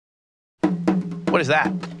What is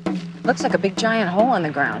that? Looks like a big giant hole in the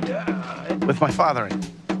ground. With my father in it.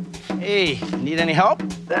 Hey, need any help?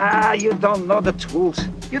 You don't know the tools.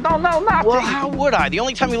 You don't know nothing. Well, how would I? The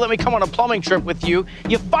only time you let me come on a plumbing trip with you,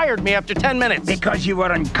 you fired me after 10 minutes. Because you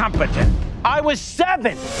were incompetent. I was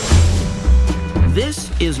 7.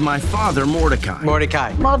 This is my father, Mordecai.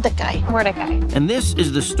 Mordecai. Mordecai. And this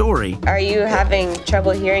is the story. Are you having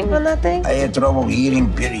trouble hearing on that thing? I had trouble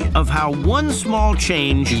hearing, period. Of how one small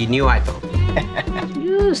change. The new iPhone.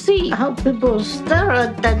 You see how people stare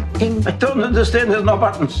at that thing. I don't understand, there's no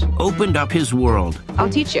buttons. Opened up his world. I'll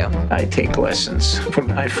teach you. I take lessons from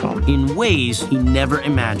iPhone. In ways he never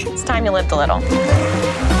imagined. It's time you lived a little.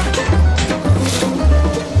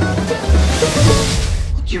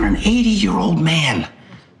 You're an 80-year-old man.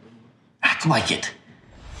 Act like it.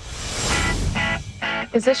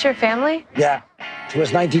 Is this your family? Yeah. It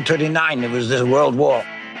was 1939. It was this World War.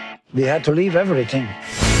 We had to leave everything.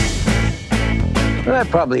 Well,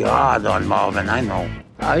 probably hard on Marvin, I know.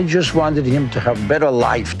 I just wanted him to have better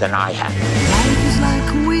life than I had.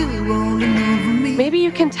 Maybe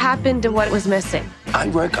you can tap into what was missing. I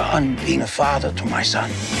work on being a father to my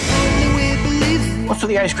son. What's with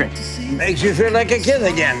the ice cream? Makes you feel like a kid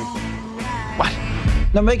again. What?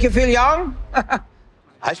 Now make you feel young?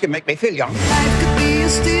 Ice cream make me feel young.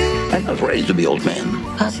 I'm not ready to be old man.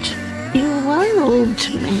 But you are old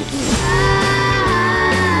man.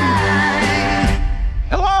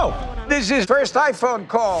 Hello. This is first iPhone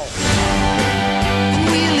call.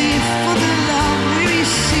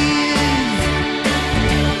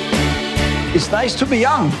 It's nice to be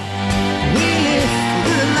young.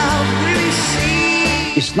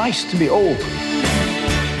 It's nice to be old.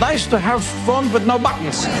 Nice to have fun with no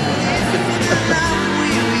buttons.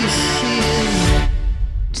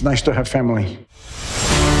 It's nice to have family.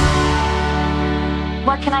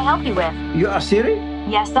 What can I help you with? You are Siri?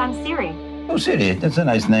 Yes, I'm Siri. Oh, Siri, that's a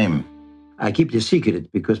nice name. I keep the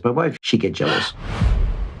secret because my wife, she gets jealous.